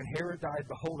 but when Herod died,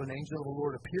 behold, an angel of the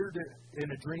Lord appeared in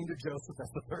a dream to Joseph,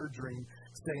 that's the third dream,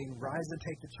 saying, rise and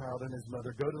take the child and his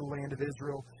mother, go to the land of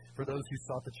Israel, for those who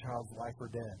sought the child's life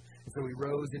are dead. And so he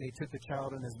rose and he took the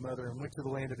child and his mother and went to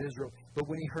the land of Israel. But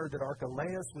when he heard that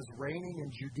Archelaus was reigning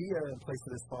in Judea in place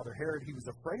of his father Herod, he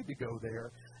was afraid to go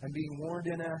there, and being warned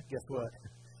in guess what?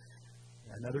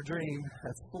 Another dream,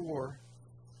 that's 4.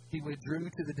 He withdrew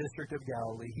to the district of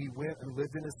Galilee. He went and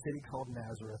lived in a city called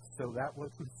Nazareth, so that what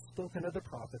was spoken of the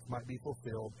prophets might be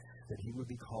fulfilled, that he would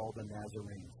be called a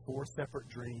Nazarene. 4 separate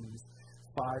dreams,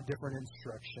 5 different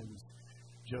instructions.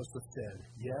 Joseph said,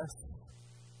 yes,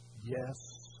 yes,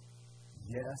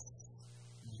 yes,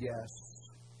 yes,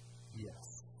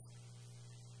 yes.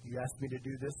 You asked me to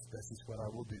do this, this is what I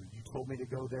will do. You told me to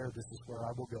go there, this is where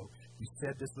I will go. You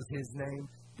said this was his name,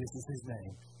 this is his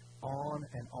name. On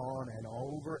and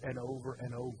over and over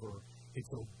and over. It's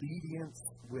obedience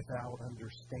without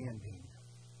understanding,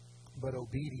 but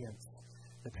obedience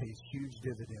that pays huge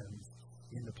dividends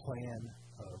in the plan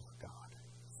of God.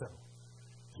 So,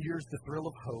 here's the thrill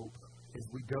of hope as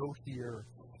we go here.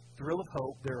 Thrill of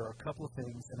hope, there are a couple of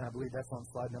things, and I believe that's on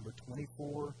slide number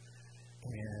 24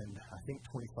 and I think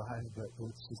 25, but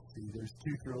let's just see. There's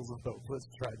 2 thrills of hope. Let's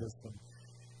try this one.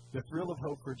 The thrill of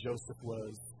hope for Joseph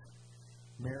was,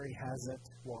 Mary hasn't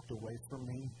walked away from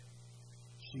me.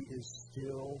 She is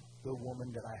still the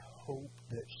woman that I hope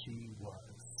that she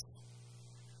was.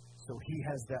 So he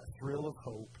has that thrill of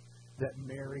hope that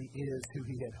Mary is who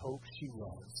he had hoped she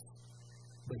was.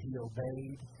 But he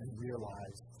obeyed and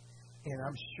realized. And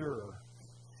I'm sure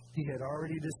he had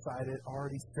already decided,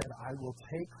 already said, I will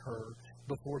take her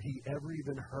before he ever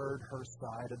even heard her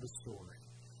side of the story.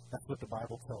 That's what the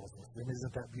Bible tells us. And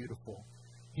isn't that beautiful?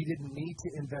 He didn't need to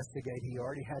investigate. He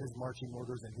already had his marching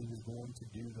orders, and he was going to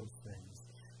do those things.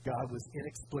 God was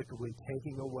inexplicably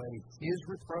taking away his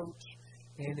reproach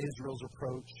and Israel's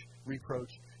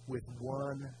reproach with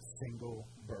one single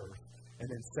birth. And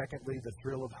then secondly, the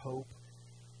thrill of hope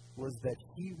was that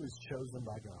he was chosen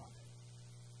by God.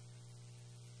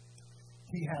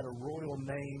 He had a royal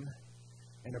name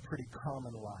and a pretty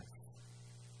common life.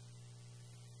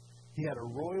 He had a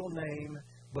royal name,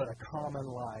 but a common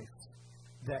life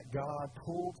that God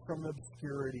pulled from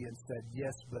obscurity and said,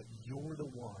 yes, but you're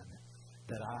the one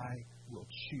that I will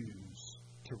choose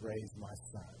to raise my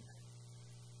son.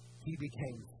 He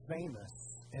became famous,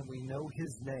 and we know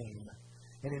his name.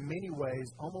 And in many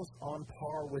ways, almost on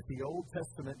par with the Old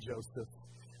Testament Joseph,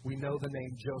 we know the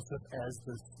name Joseph as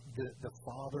the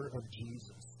father of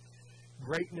Jesus.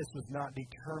 Greatness was not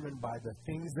determined by the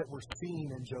things that were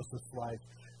seen in Joseph's life,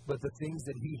 but the things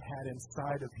that he had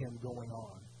inside of him going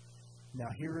on. Now,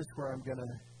 here is where I'm going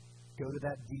to go to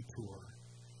that detour.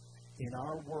 In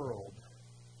our world,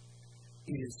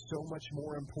 it is so much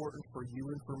more important for you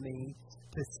and for me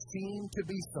to seem to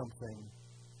be something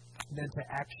than to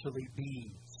actually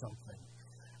be something.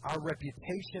 Our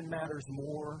reputation matters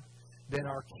more than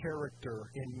our character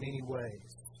in many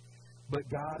ways. But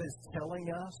God is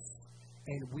telling us,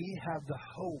 and we have the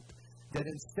hope, that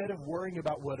instead of worrying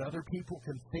about what other people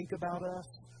can think about us,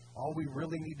 all we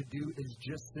really need to do is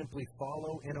just simply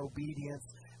follow in obedience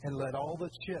and let all the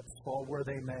chips fall where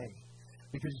they may.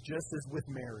 Because just as with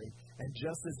Mary and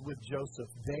just as with Joseph,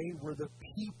 they were the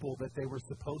people that they were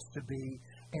supposed to be,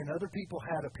 and other people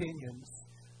had opinions,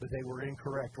 but they were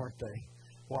incorrect, weren't they?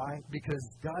 Why?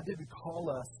 Because God didn't call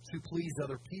us to please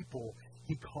other people.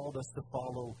 He called us to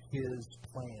follow his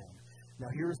plan. Now,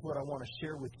 here's what I want to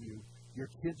share with you. Your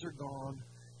kids are gone,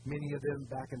 many of them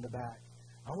back in the back.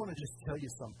 I want to just tell you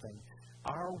something.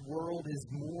 our world is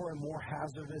more and more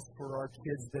hazardous for our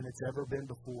kids than it's ever been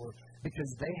before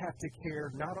because they have to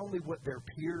care not only what their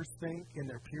peers think in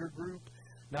their peer group,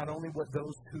 not only what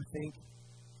those who think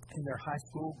in their high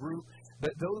school group,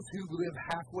 but those who live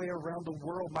halfway around the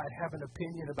world might have an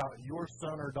opinion about your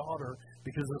son or daughter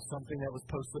because of something that was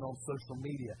posted on social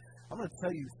media. I'm going to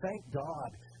tell you, thank God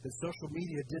that social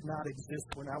media did not exist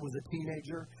when I was a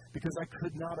teenager because I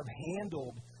could not have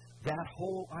handled that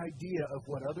whole idea of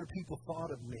what other people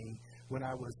thought of me when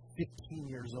I was 15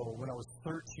 years old, when I was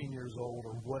 13 years old,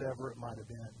 or whatever it might have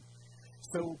been.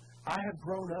 So I have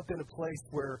grown up in a place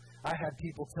where I had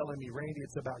people telling me, Randy,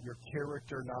 it's about your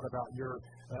character, not about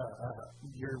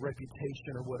your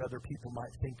reputation or what other people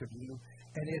might think of you.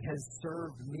 And it has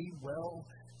served me well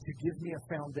to give me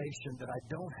a foundation that I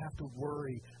don't have to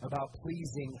worry about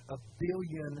pleasing 1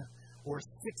 billion or 6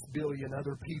 billion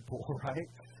other people, right?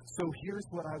 So here's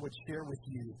what I would share with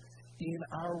you. In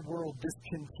our world, this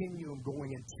continuum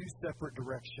going in two separate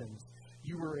directions,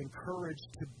 you are encouraged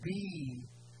to be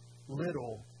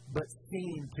little, but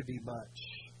seem to be much.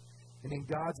 And in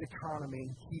God's economy,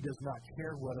 He does not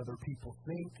care what other people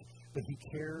think, but He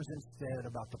cares instead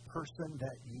about the person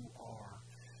that you are.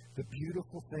 The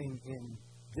beautiful thing in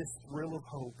this thrill of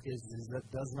hope is that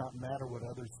it does not matter what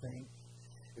others think.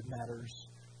 It matters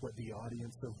what the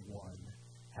audience of one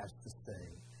has to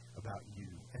say about you.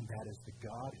 And that is the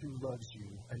God who loves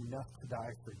you enough to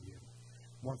die for you,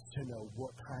 wants to know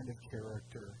what kind of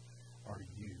character are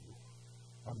you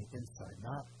on the inside,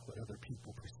 not what other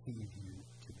people perceive you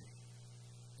to be.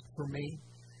 For me,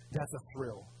 that's a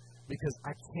thrill because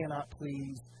I can't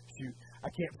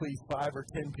please 5 or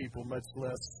 10 people, much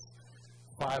less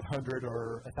 500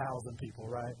 or 1,000 people,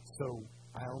 right? So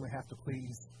I only have to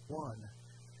please one,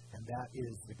 and that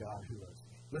is the God who loves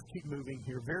me. Let's keep moving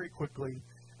here very quickly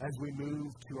as we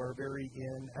move to our very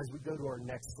end, as we go to our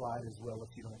next slide as well,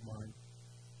 if you don't mind.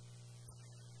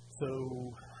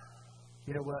 So,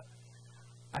 you know what?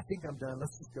 I think I'm done.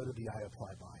 Let's just go to the I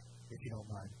apply by, if you don't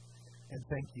mind. And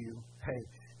thank you. Hey,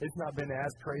 it's not been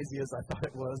as crazy as I thought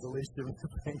it was, Alicia.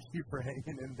 Thank you for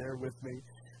hanging in there with me.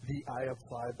 The I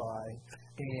apply by.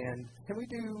 And can we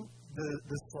do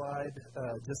the slide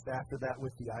just after that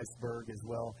with the iceberg as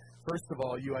well? First of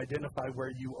all, you identify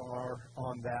where you are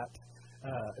on that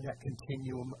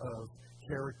continuum of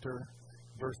character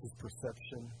versus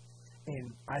perception.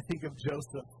 And I think of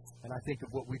Joseph, and I think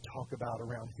of what we talk about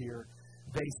around here.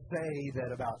 They say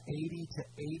that about 80 to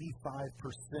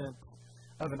 85%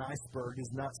 of an iceberg is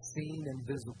not seen and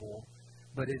visible,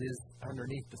 but it is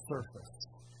underneath the surface.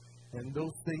 And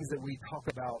those things that we talk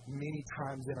about many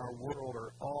times in our world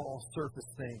are all surface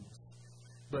things.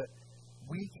 But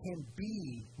we can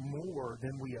be more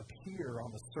than we appear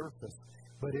on the surface,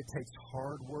 but it takes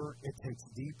hard work, it takes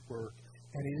deep work,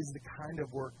 and it is the kind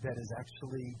of work that is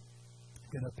actually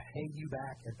going to pay you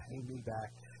back and pay me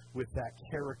back with that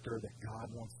character that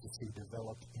God wants to see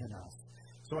developed in us.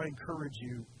 So I encourage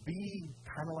you, be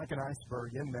kind of like an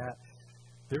iceberg in that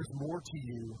there's more to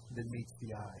you than meets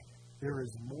the eye. There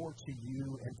is more to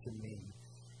you and to me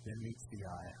than meets the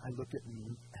eye. I look at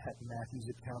Matthew's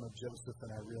account of Joseph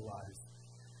and I realize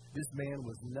this man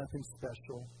was nothing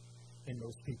special in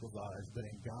most people's eyes, but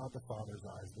in God the Father's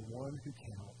eyes, the one who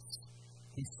counts.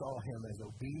 He saw him as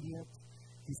obedient.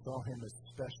 He saw him as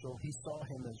special. He saw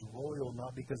him as royal,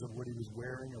 not because of what he was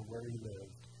wearing or where he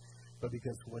lived, but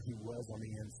because what he was on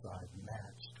the inside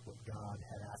matched what God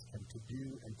had asked him to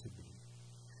do and to be.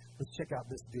 Let's check out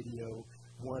this video,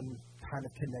 one kind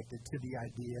of connected to the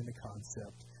idea and the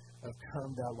concept of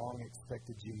come thou long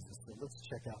expected Jesus. So let's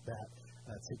check out that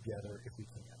together if we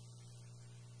can.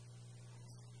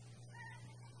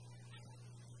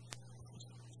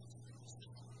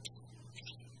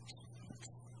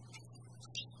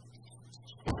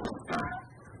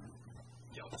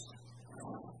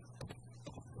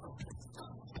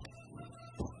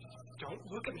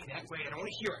 Don't look at me that way. I don't want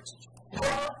to hear it.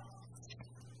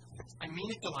 I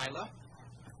mean it, Delilah.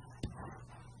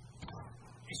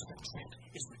 This trip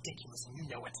is ridiculous, and you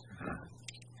know it.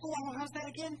 Oh, how's that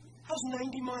again? How's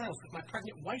 90 miles with my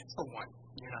pregnant wife for one?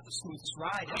 You're not the smoothest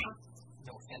ride ever.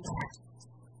 No offense.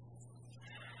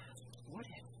 What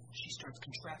if she starts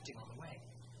contracting on the way?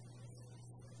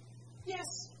 Yes.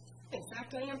 In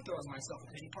fact, I am throwing myself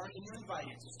a pity party, and you're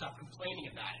invited, so stop complaining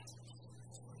about it.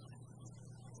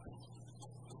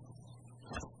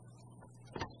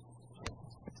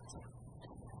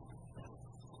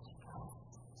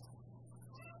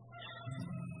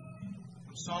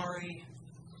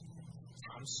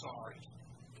 I'm sorry.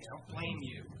 Okay, I don't blame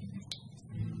you.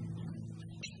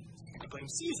 I blame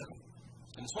Caesar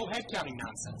and this whole head counting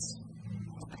nonsense.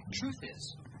 The truth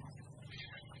is,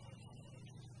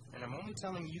 and I'm only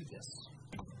telling you this.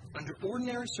 Under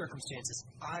ordinary circumstances,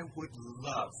 I would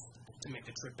love to make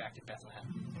the trip back to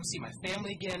Bethlehem. And see my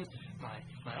family again, my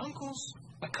uncles,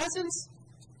 my cousins,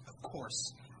 of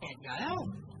course, Aunt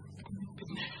Yael. But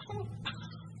now,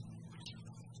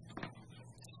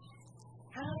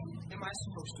 how am I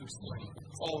supposed to explain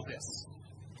all this?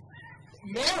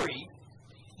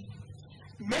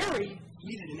 Mary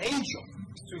needed an angel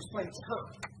to explain it to her.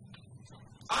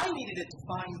 I needed a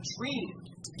divine dream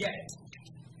to get it.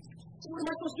 So what am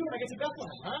I supposed to do when I get to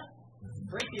Bethlehem, huh?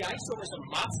 Break the ice over some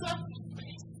matzah?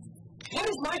 What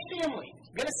is my family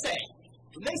going to say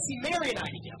when they see Mary and I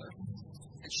together?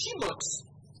 And she looks...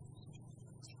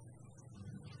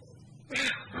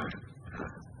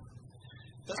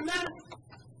 Doesn't matter.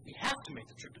 We have to make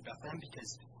the trip to Bethlehem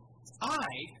because I,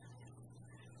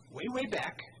 way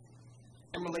back,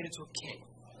 am related to a king.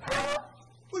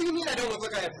 What do you mean I don't look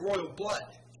like I have royal blood?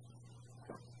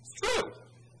 It's true.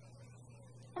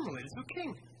 I'm related to a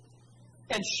king.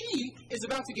 And she is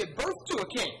about to give birth to a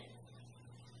king.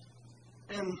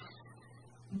 And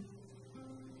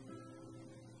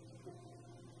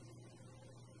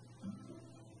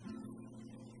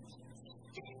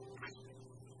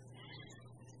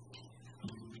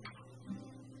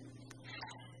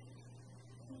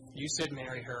you said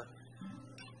marry her.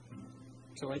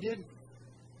 So I did.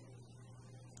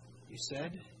 You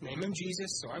said, name him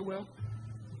Jesus, so I will.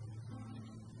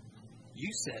 You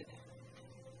said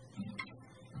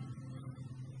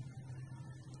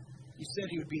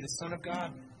he would be the Son of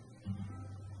God.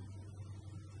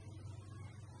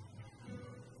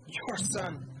 Your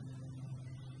Son.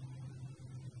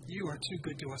 You are too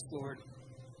good to us, Lord.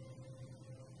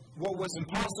 What was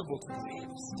impossible to me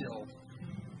still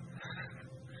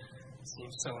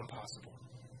seems so impossible.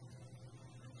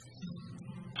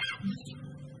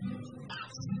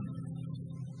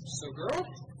 So, girl,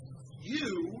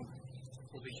 you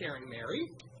will be carrying Mary,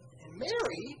 and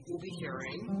Mary will be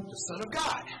carrying the Son of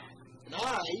God, and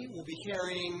I will be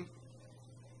carrying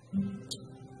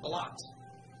a lot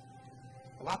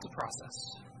to process.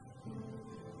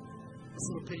 This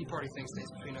little pity party thing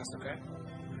stays between us, okay?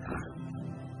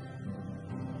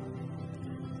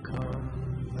 Come,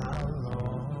 thou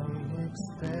long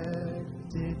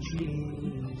expected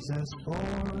Jesus,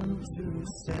 born to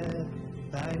set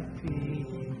thy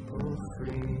people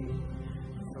free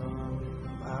from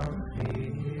our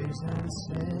fears and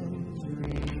sin.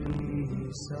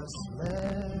 Release us, let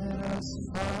us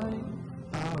find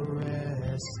our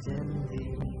rest in thee.